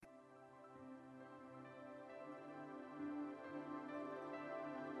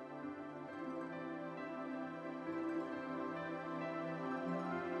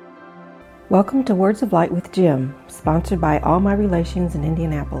Welcome to Words of Light with Jim, sponsored by All My Relations in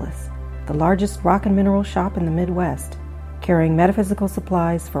Indianapolis, the largest rock and mineral shop in the Midwest, carrying metaphysical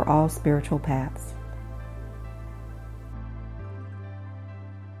supplies for all spiritual paths.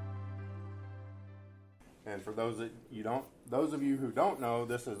 And for those of you who don't know,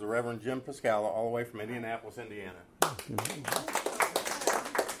 this is the Reverend Jim Pascala, all the way from Indianapolis, Indiana.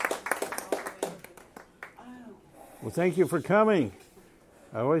 Well, thank you for coming.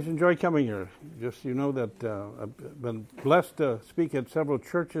 I always enjoy coming here. Just you know that I've been blessed to speak at several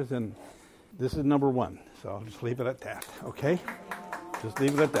churches, and this is number one. So I'll just leave it at that, okay? Just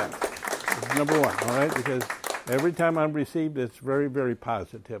leave it at that. It's number one, all right? Because every time I'm received, it's very, very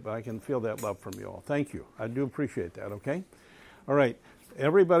positive. I can feel that love from you all. Thank you. I do appreciate that, okay? All right.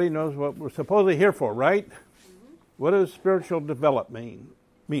 Everybody knows what we're supposedly here for, right? What does spiritual development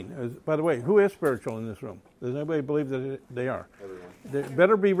mean? By the way, who is spiritual in this room? Does anybody believe that they are? Everyone. They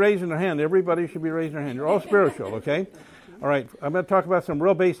better be raising their hand. Everybody should be raising their hand. You're all spiritual, okay? All right, I'm going to talk about some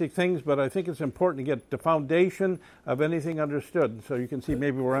real basic things, but I think it's important to get the foundation of anything understood so you can see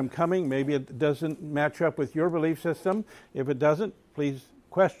maybe where I'm coming. Maybe it doesn't match up with your belief system. If it doesn't, please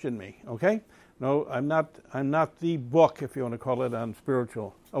question me, okay? No, I'm not the book, if you want to call it, on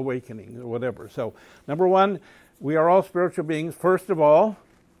spiritual awakening or whatever. So, number one, we are all spiritual beings, first of all,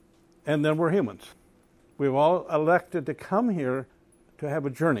 and then we're humans. We've all elected to come here to have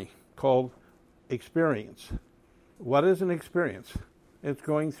a journey called experience. What is an experience? It's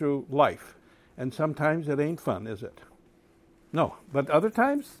going through life. And sometimes it ain't fun, is it? No. But other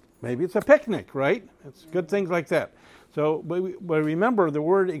times, maybe it's a picnic, right? It's good things like that. So, but remember the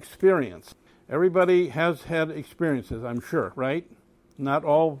word experience. Everybody has had experiences, I'm sure, right? Not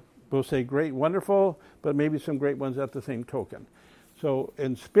all will say great, wonderful, but maybe some great ones at the same token. So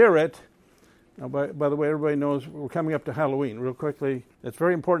in spirit, now by the way, everybody knows we're coming up to Halloween. Real quickly, it's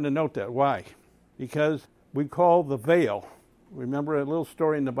very important to note that. Why? Because we call the veil. Remember a little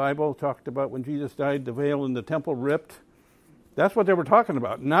story in the Bible talked about when Jesus died, the veil in the temple ripped? That's what they were talking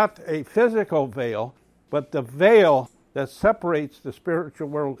about. Not a physical veil, but the veil that separates the spiritual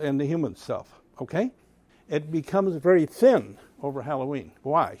world and the human self. Okay? It becomes very thin over Halloween.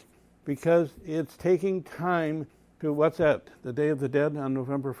 Why? Because it's taking time to, what's that? The Day of the Dead on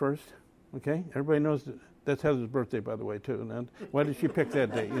November 1st? Okay? Everybody knows that's Heather's birthday, by the way, too. And why did she pick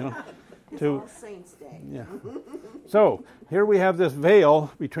that date, you know? It's All Saints Day. Yeah. So here we have this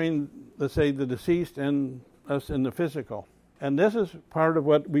veil between, let's say, the deceased and us in the physical. And this is part of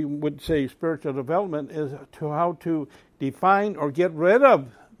what we would say spiritual development is to how to define or get rid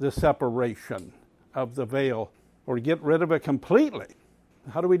of the separation of the veil or get rid of it completely.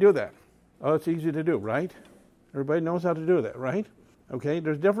 How do we do that? Oh, it's easy to do, right? Everybody knows how to do that, right? Okay,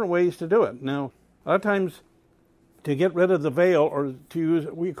 there's different ways to do it. Now, a lot of times to get rid of the veil or to use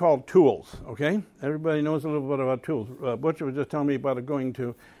what we call tools, okay? Everybody knows a little bit about tools. Butcher was just telling me about going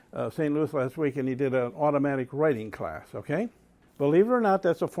to St. Louis last week, and he did an automatic writing class, okay? Believe it or not,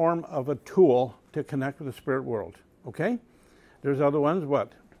 that's a form of a tool to connect with the spirit world, okay? There's other ones,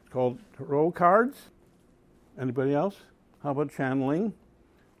 what? It's called tarot cards. Anybody else? How about channeling?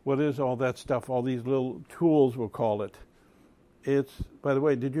 What is all that stuff? All these little tools, we'll call it. It's, by the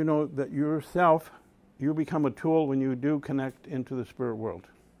way, did you know that yourself, you become a tool when you do connect into the spirit world?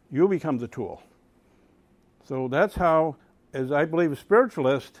 You become the tool. So that's how, as I believe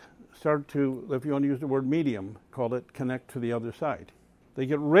spiritualists start to, if you want to use the word medium, call it connect to the other side. They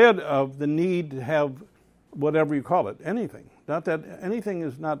get rid of the need to have whatever you call it, anything. Not that anything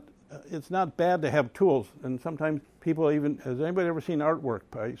is not, it's not bad to have tools. And sometimes people even, has anybody ever seen artwork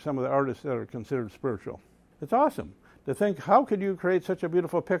by some of the artists that are considered spiritual? It's awesome to think, how could you create such a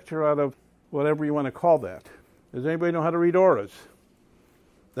beautiful picture out of whatever you want to call that? Does anybody know how to read auras?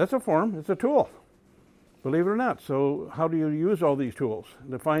 That's a form. It's a tool. Believe it or not. So how do you use all these tools?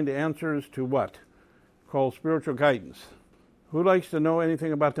 To find the answers to what? Called spiritual guidance. Who likes to know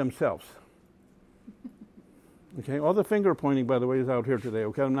anything about themselves? Okay, all the finger pointing, by the way, is out here today,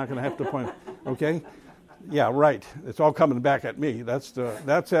 okay? I'm not going to have to point, okay? Yeah, right. It's all coming back at me. That's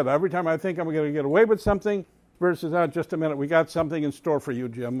it. Every time I think I'm going to get away with something, Spirit says, oh, just a minute, we got something in store for you,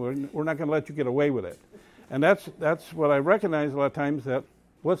 Jim. We're not going to let you get away with it. And that's what I recognize a lot of times, that,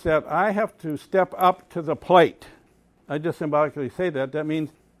 what's that? I have to step up to the plate. I just symbolically say that. That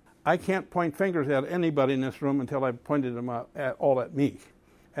means I can't point fingers at anybody in this room until I've pointed them out all at me.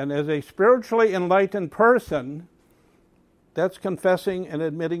 And as a spiritually enlightened person, that's confessing and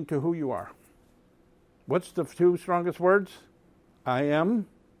admitting to who you are. What's the two strongest words? I am.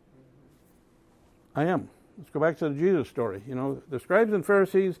 I am. Let's go back to the Jesus story. You know, the scribes and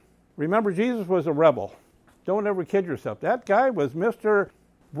Pharisees, remember Jesus was a rebel. Don't ever kid yourself. That guy was Mr.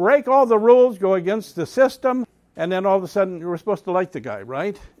 break all the rules, go against the system, and then all of a sudden you're supposed to like the guy,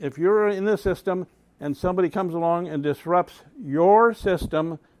 right? If you're in the system and somebody comes along and disrupts your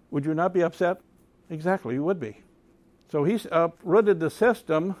system, would you not be upset? Exactly, you would be. So he's uprooted the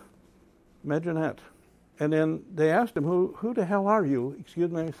system. Imagine that. And then they asked him, who the hell are you?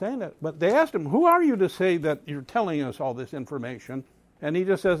 Excuse me for saying that. But they asked him, who are you to say that you're telling us all this information? And he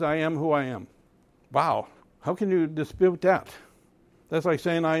just says, I am who I am. Wow. How can you dispute that? That's like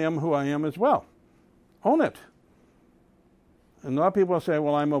saying I am who I am as well. Own it. And a lot of people say,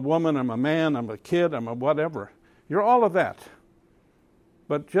 well, I'm a woman, I'm a man, I'm a kid, I'm a whatever. You're all of that.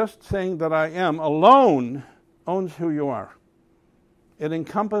 But just saying that I am alone owns who you are. It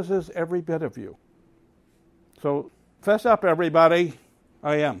encompasses every bit of you. So fess up, everybody.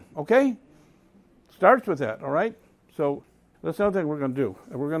 I am. Okay? Starts with that, all right? So that's another thing we're going to do.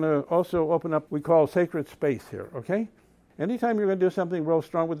 And we're going to also open up, we call sacred space here, okay? Anytime you're going to do something real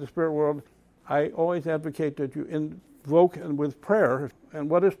strong with the spirit world, I always advocate that you invoke and with prayer. And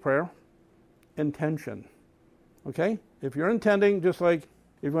what is prayer? Intention. Okay? If you're intending, just like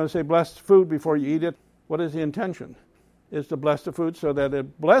if you want to say bless food before you eat it, what is the intention? Is to bless the food so that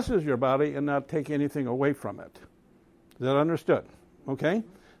it blesses your body and not take anything away from it. Is that understood? Okay?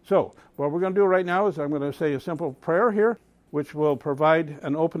 So, what we're going to do right now is I'm going to say a simple prayer here, which will provide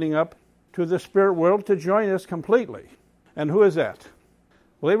an opening up to the spirit world to join us completely. And who is that?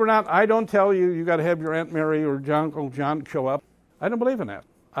 Believe it or not, I don't tell you you got to have your Aunt Mary or Uncle John show up. I don't believe in that.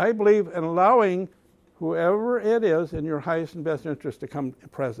 I believe in allowing whoever it is in your highest and best interest to come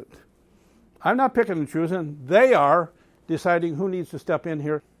present. I'm not picking and choosing. They are deciding who needs to step in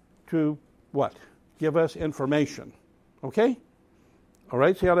here to what? Give us information. Okay? All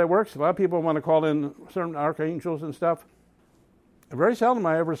right, see how that works? A lot of people want to call in certain archangels and stuff. Very seldom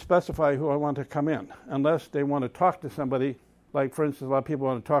I ever specify who I want to come in, unless they want to talk to somebody. Like, for instance, a lot of people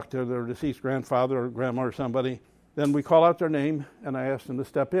want to talk to their deceased grandfather or grandma or somebody. Then we call out their name, and I ask them to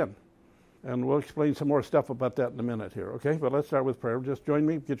step in. And we'll explain some more stuff about that in a minute here, okay? But let's start with prayer. Just join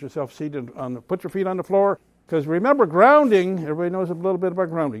me. Get yourself seated. Put your feet on the floor. Because remember, grounding, everybody knows a little bit about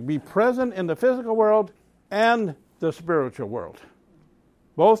grounding. Be present in the physical world and the spiritual world.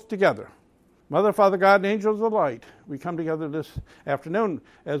 Both together. Mother, Father, God, and angels of light, we come together this afternoon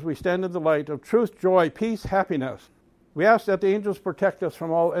as we stand in the light of truth, joy, peace, happiness. We ask that the angels protect us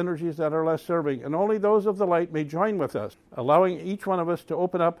from all energies that are less serving, and only those of the light may join with us, allowing each one of us to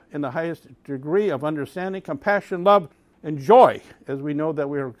open up in the highest degree of understanding, compassion, love, and joy, as we know that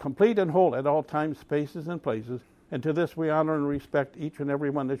we are complete and whole at all times, spaces, and places. And to this we honor and respect each and every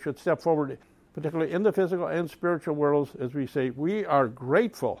one that should step forward, particularly in the physical and spiritual worlds, as we say, we are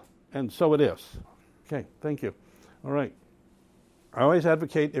grateful, and so it is. Okay, thank you. All right. I always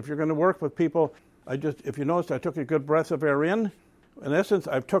advocate, if you're going to work with people, if you notice, I took a good breath of air in. In essence,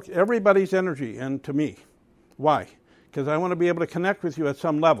 I've took everybody's energy into me. Why? Because I want to be able to connect with you at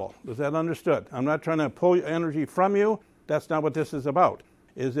some level. Is that understood? I'm not trying to pull energy from you. That's not what this is about.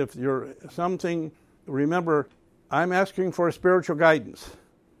 Is if you're something, remember, I'm asking for spiritual guidance.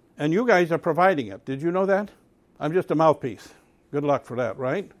 And you guys are providing it. Did you know that? I'm just a mouthpiece. Good luck for that,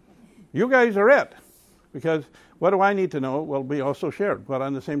 right? You guys are it. Because what do I need to know will be also shared. But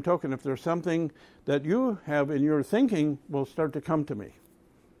on the same token, if there's something that you have in your thinking, will start to come to me.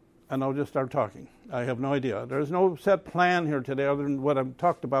 And I'll just start talking. I have no idea. There's no set plan here today other than what I've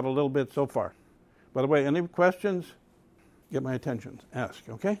talked about a little bit so far. By the way, any questions? Get my attention. Ask,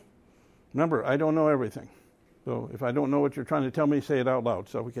 okay? Remember, I don't know everything. So if I don't know what you're trying to tell me, say it out loud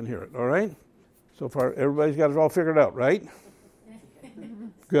so we can hear it, all right? So far, everybody's got it all figured out, right?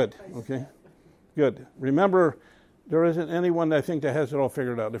 Good, okay. Good. Remember, there isn't anyone, I think, that has it all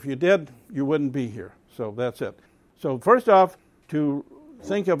figured out. If you did, you wouldn't be here. So that's it. So first off, to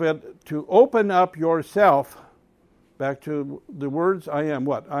think of it, to open up yourself, back to the words, I am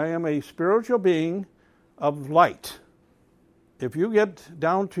what? I am a spiritual being of light. If you get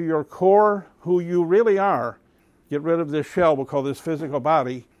down to your core, who you really are, get rid of this shell, we'll call this physical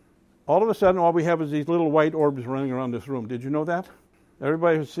body, all of a sudden all we have is these little white orbs running around this room. Did you know that?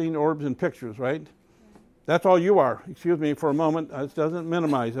 Everybody has seen orbs in pictures, right? That's all you are. Excuse me for a moment. It doesn't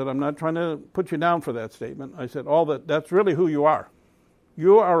minimize it. I'm not trying to put you down for that statement. I said that's really who you are.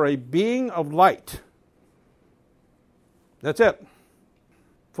 You are a being of light. That's it.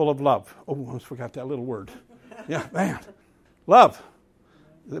 Full of love. Oh, I almost forgot that little word. Yeah, man. Love.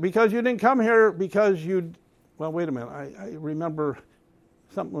 Because you didn't come here because well, wait a minute. I remember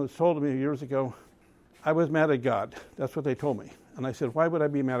something was told to me years ago. I was mad at God. That's what they told me. And I said, why would I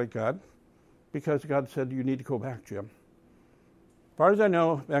be mad at God? Because God said, you need to go back, Jim. As far as I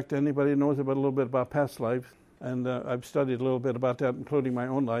know, back to anybody who knows a little bit about past lives, and I've studied a little bit about that, including my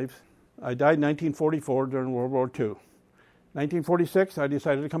own life. I died in 1944 during World War II. 1946, I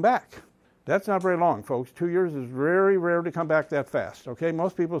decided to come back. That's not very long, folks. 2 years is very rare to come back that fast, okay?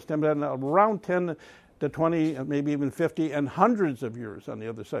 Most people spend around 10 to 20, maybe even 50, and hundreds of years on the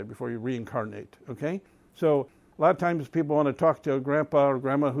other side before you reincarnate, okay? So a lot of times people want to talk to a grandpa or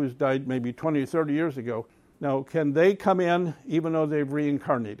grandma who's died maybe 20 or 30 years ago. Now, can they come in even though they've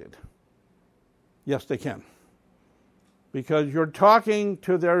reincarnated? Yes, they can. Because you're talking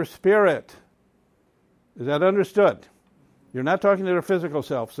to their spirit. Is that understood? You're not talking to their physical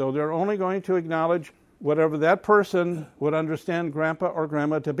self, so they're only going to acknowledge whatever that person would understand grandpa or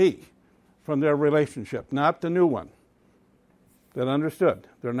grandma to be from their relationship, not the new one. That understood.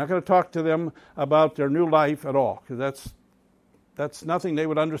 They're not going to talk to them about their new life at all, because that's nothing they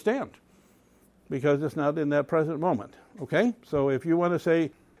would understand, because it's not in that present moment. Okay? So if you want to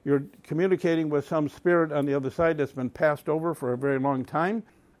say you're communicating with some spirit on the other side that's been passed over for a very long time,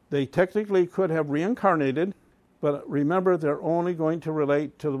 they technically could have reincarnated, but remember, they're only going to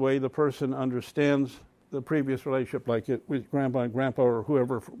relate to the way the person understands the previous relationship, like it with grandpa and grandpa or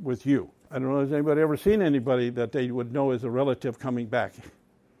whoever with you. I don't know, has anybody ever seen anybody that they would know as a relative coming back?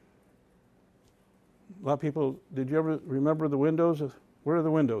 A lot of people, did you ever remember the windows? Where are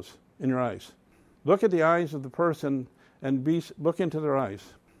the windows in your eyes? Look at the eyes of the person and look into their eyes.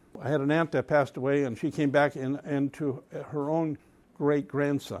 I had an aunt that passed away, and she came back into her own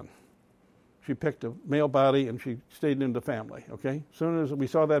great-grandson. She picked a male body, and she stayed in the family, okay? As soon as we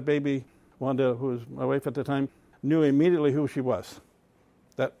saw that baby, Wanda, who was my wife at the time, knew immediately who she was.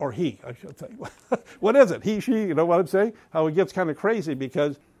 That, or he, I should say. What is it? He, she, you know what I'm saying? How it gets kind of crazy,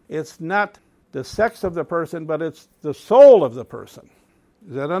 because it's not the sex of the person, but it's the soul of the person.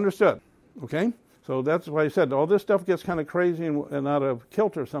 Is that understood? Okay? So that's why I said all this stuff gets kind of crazy and out of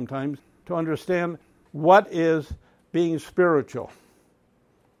kilter sometimes to understand what is being spiritual.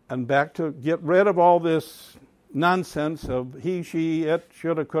 And back to get rid of all this nonsense of he, she, it,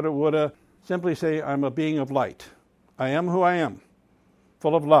 shoulda, coulda, woulda. Simply say, I'm a being of light. I am who I am,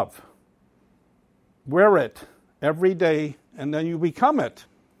 full of love. Wear it every day, and then you become it.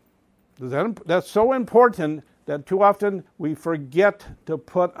 That's so important that too often we forget to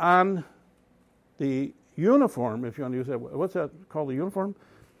put on the uniform, if you want to use that. What's that called, the uniform?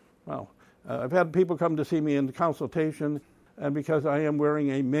 Well, I've had people come to see me in consultation, and because I am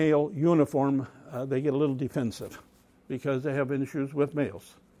wearing a male uniform, they get a little defensive because they have issues with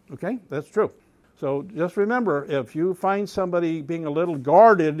males. Okay? That's true. So just remember, if you find somebody being a little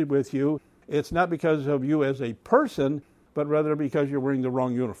guarded with you, it's not because of you as a person, but rather because you're wearing the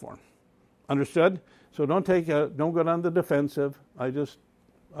wrong uniform. Understood? So don't go on the defensive. I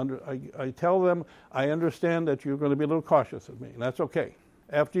tell them, I understand that you're going to be a little cautious of me, and that's okay.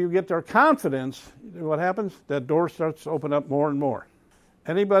 After you get their confidence, what happens? That door starts to open up more and more.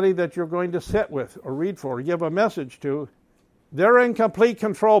 Anybody that you're going to sit with or read for or give a message to, they're in complete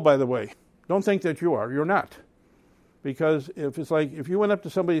control, by the way. Don't think that you are. You're not. Because if you went up to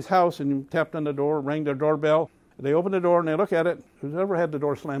somebody's house and you tapped on the door, rang their doorbell, they open the door and they look at it, who's ever had the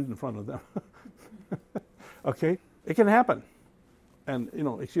door slammed in front of them? Okay? It can happen. And,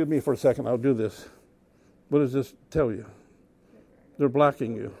 excuse me for a second, I'll do this. What does this tell you? They're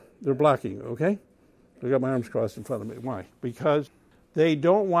blocking you. They're blocking you, okay? I got my arms crossed in front of me. Why? Because they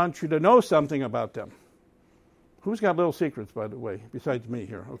don't want you to know something about them. Who's got little secrets, by the way, besides me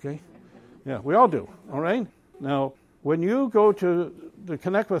here, okay? Yeah, we all do, all right? Now, when you go to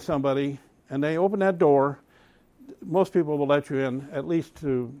connect with somebody and they open that door, most people will let you in at least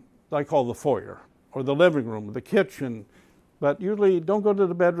to, I call the foyer, or the living room, the kitchen, but usually don't go to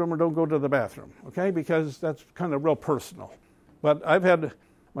the bedroom or don't go to the bathroom, okay? Because that's kind of real personal. But I've had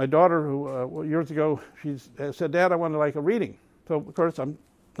my daughter who, years ago, she said, Dad, I want a reading. So, of course, I'm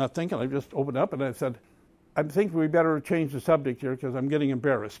not thinking. I just opened up and I said, I think we better change the subject here because I'm getting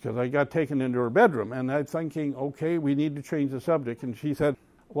embarrassed because I got taken into her bedroom. And I'm thinking, okay, we need to change the subject. And she said,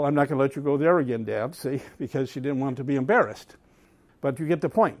 well, I'm not going to let you go there again, Dad, see, because she didn't want to be embarrassed. But you get the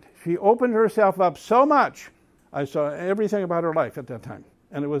point. She opened herself up so much. I saw everything about her life at that time.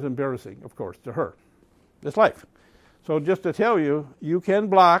 And it was embarrassing, of course, to her. It's life. So just to tell you, you can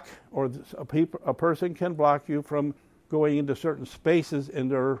block, or a person can block you from going into certain spaces in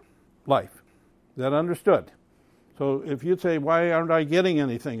their life. Is that understood? So if you'd say, why aren't I getting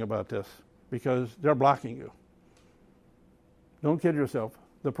anything about this? Because they're blocking you. Don't kid yourself.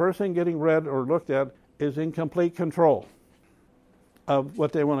 The person getting read or looked at is in complete control of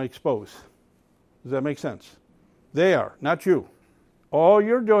what they want to expose. Does that make sense? They are, not you. All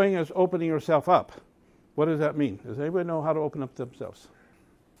you're doing is opening yourself up. What does that mean? Does anybody know how to open up themselves?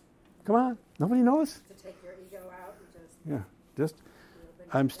 Come on. Nobody knows? To take your ego Yeah,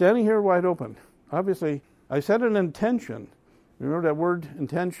 I'm standing here wide open. Obviously, I set an intention. Remember that word,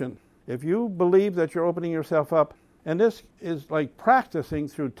 intention. If you believe that you're opening yourself up, and this is like practicing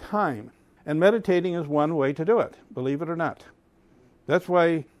through time, and meditating is one way to do it, believe it or not. That's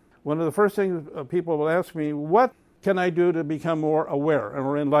why one of the first things people will ask me, what can I do to become more aware and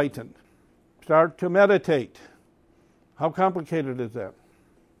more enlightened? Start to meditate. How complicated is that?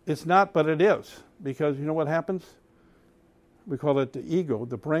 It's not, but it is. Because you know what happens? We call it the ego.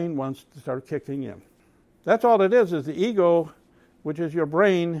 The brain wants to start kicking in. That's all it is the ego, which is your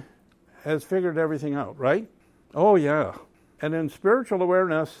brain, has figured everything out, right? Oh, yeah. And in spiritual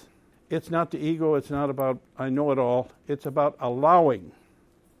awareness, it's not the ego. It's not about I know it all. It's about allowing.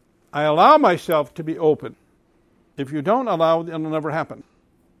 I allow myself to be open. If you don't allow, it'll never happen.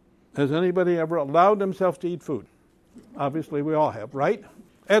 Has anybody ever allowed themselves to eat food? Obviously, we all have, right?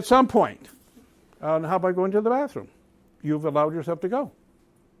 At some point. And how about going to the bathroom? You've allowed yourself to go.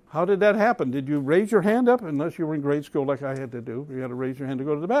 How did that happen? Did you raise your hand up? Unless you were in grade school like I had to do. You had to raise your hand to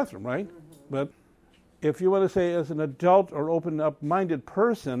go to the bathroom, right? But if you want to say as an adult or open up-minded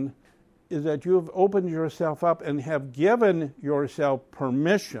person, is that you have opened yourself up and have given yourself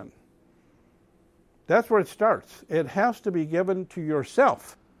permission. That's where it starts. It has to be given to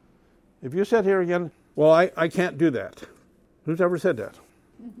yourself. If you sit here again, well, I can't do that. Who's ever said that?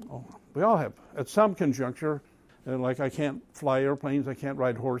 Oh, we all have. At some conjuncture, like I can't fly airplanes, I can't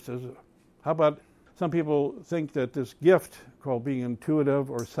ride horses. How about some people think that this gift called being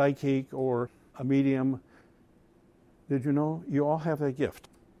intuitive or psychic or a medium, did you know you all have that gift?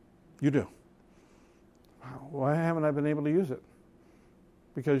 You do. Why haven't I been able to use it?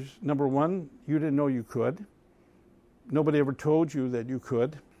 Because, number one, you didn't know you could. Nobody ever told you that you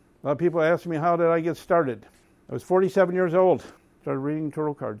could. A lot of people ask me, how did I get started? I was 47 years old. Started reading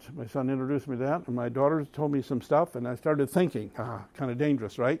tarot cards. My son introduced me to that, and my daughters told me some stuff, and I started thinking, kind of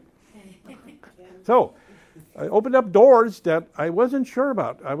dangerous, right? So I opened up doors that I wasn't sure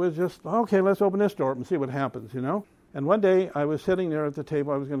about. I was just, okay, let's open this door and see what happens, you know? And one day I was sitting there at the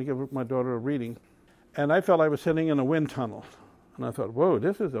table. I was going to give my daughter a reading, and I felt I was sitting in a wind tunnel. And I thought, whoa,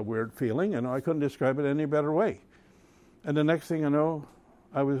 this is a weird feeling, and I couldn't describe it any better way. And the next thing I know,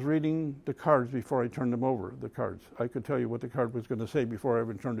 I was reading the cards before I turned them over, the cards. I could tell you what the card was going to say before I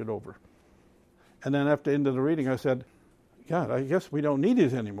even turned it over. And then after the end of the reading, I said, God, I guess we don't need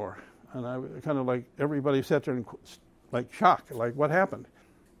these anymore. And I kind of like, everybody sat there in like shock, like what happened?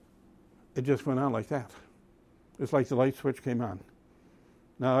 It just went on like that. It's like the light switch came on.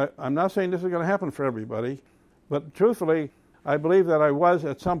 Now, I'm not saying this is going to happen for everybody, but truthfully, I believe that I was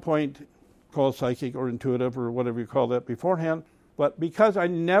at some point called psychic or intuitive or whatever you call that beforehand, but because I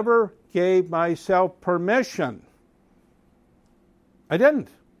never gave myself permission, I didn't.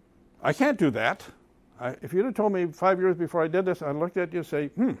 I can't do that. If you'd have told me 5 years before I did this, I'd look at you and say,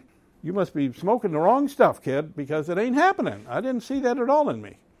 you must be smoking the wrong stuff, kid, because it ain't happening. I didn't see that at all in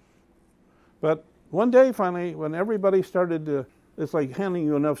me. But one day, finally, when everybody started to, it's like handing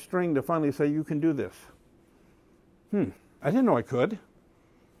you enough string to finally say, you can do this. I didn't know I could.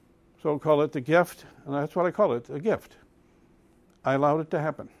 So I'll call it the gift, and that's what I call it, a gift. I allowed it to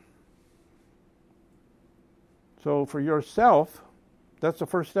happen. So for yourself, that's the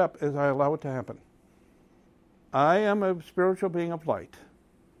first step, is I allow it to happen. I am a spiritual being of light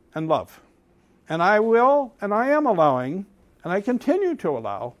and love. And I will, and I am allowing, and I continue to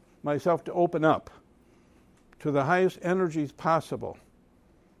allow myself to open up to the highest energies possible.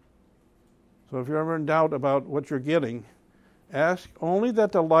 So if you're ever in doubt about what you're getting, ask only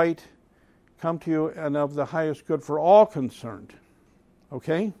that the light come to you and of the highest good for all concerned.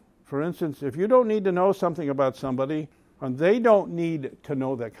 Okay? For instance, if you don't need to know something about somebody, and they don't need to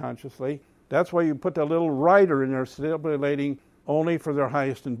know that consciously, that's why you put the little rider in there stipulating only for their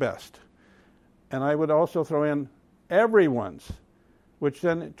highest and best. And I would also throw in everyone's, which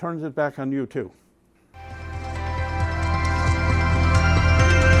then turns it back on you too.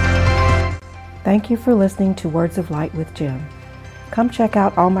 Thank you for listening to Words of Light with Jim. Come check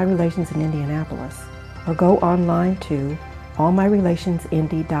out All My Relations in Indianapolis, or go online to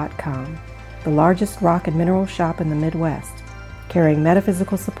allmyrelationsindy.com, the largest rock and mineral shop in the Midwest, carrying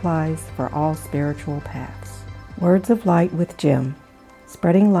metaphysical supplies for all spiritual paths. Words of Light with Jim,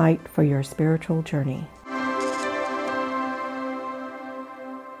 spreading light for your spiritual journey.